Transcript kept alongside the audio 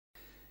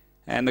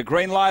And the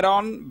green light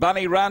on,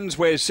 Bunny runs,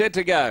 we're set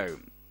to go.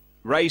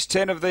 Race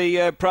 10 of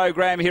the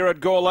program here at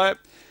Gawler.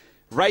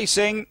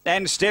 Racing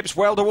and steps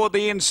well toward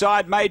the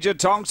inside. Major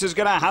Tonks is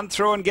going to hunt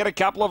through and get a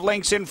couple of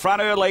lengths in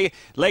front early.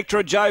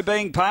 Lectra Joe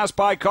being passed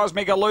by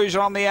Cosmic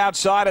Illusion on the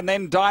outside, and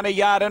then Dinah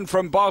Yardin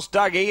from Boss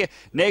Dougie.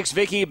 Next,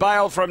 Vicky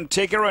Bale from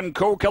Ticker and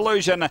Cool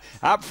Collusion.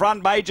 Up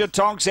front, Major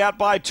Tonks out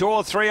by 2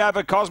 or 3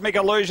 over Cosmic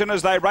Illusion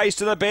as they race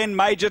to the bend.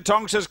 Major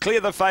Tonks is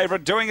clear the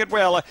favourite, doing it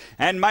well,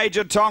 and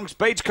Major Tonks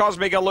beats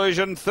Cosmic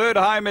Illusion. Third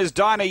home is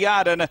Dinah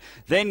Yardin.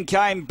 Then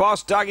came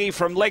Boss Dougie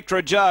from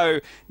Lectra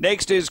Joe.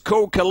 Next is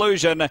Cool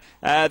Collusion.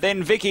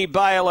 Then Vicky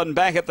Bale, and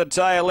back at the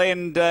tail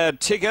end,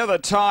 Ticker. The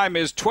time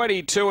is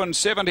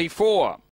 22:74.